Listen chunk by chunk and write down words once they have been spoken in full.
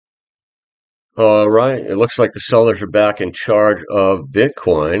All right, it looks like the sellers are back in charge of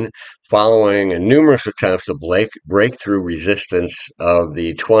Bitcoin following numerous attempts to break through resistance of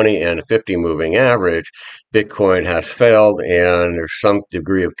the 20 and 50 moving average. Bitcoin has failed, and there's some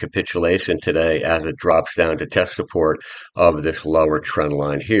degree of capitulation today as it drops down to test support of this lower trend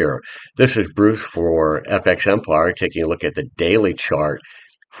line here. This is Bruce for FXEmpire taking a look at the daily chart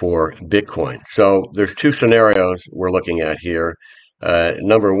for Bitcoin. So there's two scenarios we're looking at here.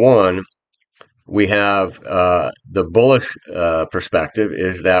 Number one, we have the bullish perspective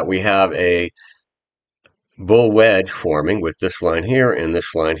is that we have a bull wedge forming with this line here and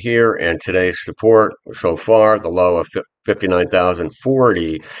this line here, and today's support so far, the low of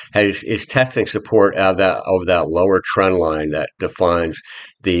 59,040 is testing support of that lower trend line that defines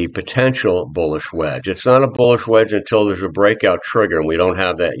the potential bullish wedge. It's not a bullish wedge until there's a breakout trigger, and we don't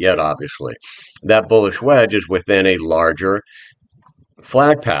have that yet, obviously. That bullish wedge is within a larger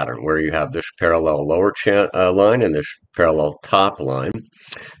flag pattern where you have this parallel lower line and this parallel top line.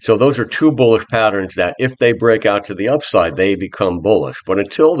 So those are two bullish patterns that if they break out to the upside, they become bullish. But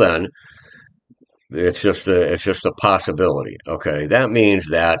until then, it's just a possibility. Okay, that means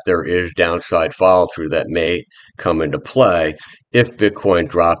that there is downside follow through that may come into play. If Bitcoin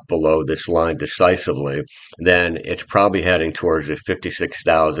dropped below this line decisively, then it's probably heading towards the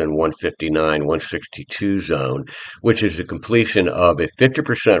 56,159, 162 zone, which is the completion of a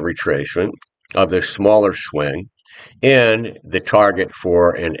 50% retracement of this smaller swing and the target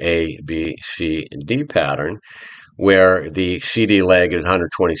for an A, B, C, D pattern where the CD leg is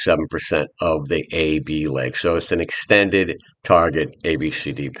 127% of the AB leg. So it's an extended target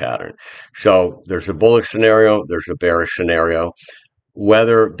ABCD pattern. So there's a bullish scenario, there's a bearish scenario.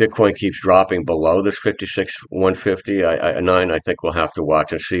 Whether Bitcoin keeps dropping below this 56,159, I think we'll have to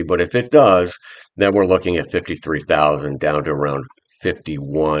watch and see. But if it does, then we're looking at 53,000 down to around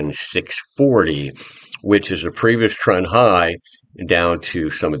 51,640, which is a previous trend high down to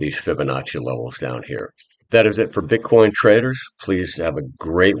some of these Fibonacci levels down here. That is it for Bitcoin traders. Please have a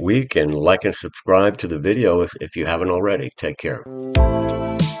great week and like and subscribe to the video if you haven't already. Take care.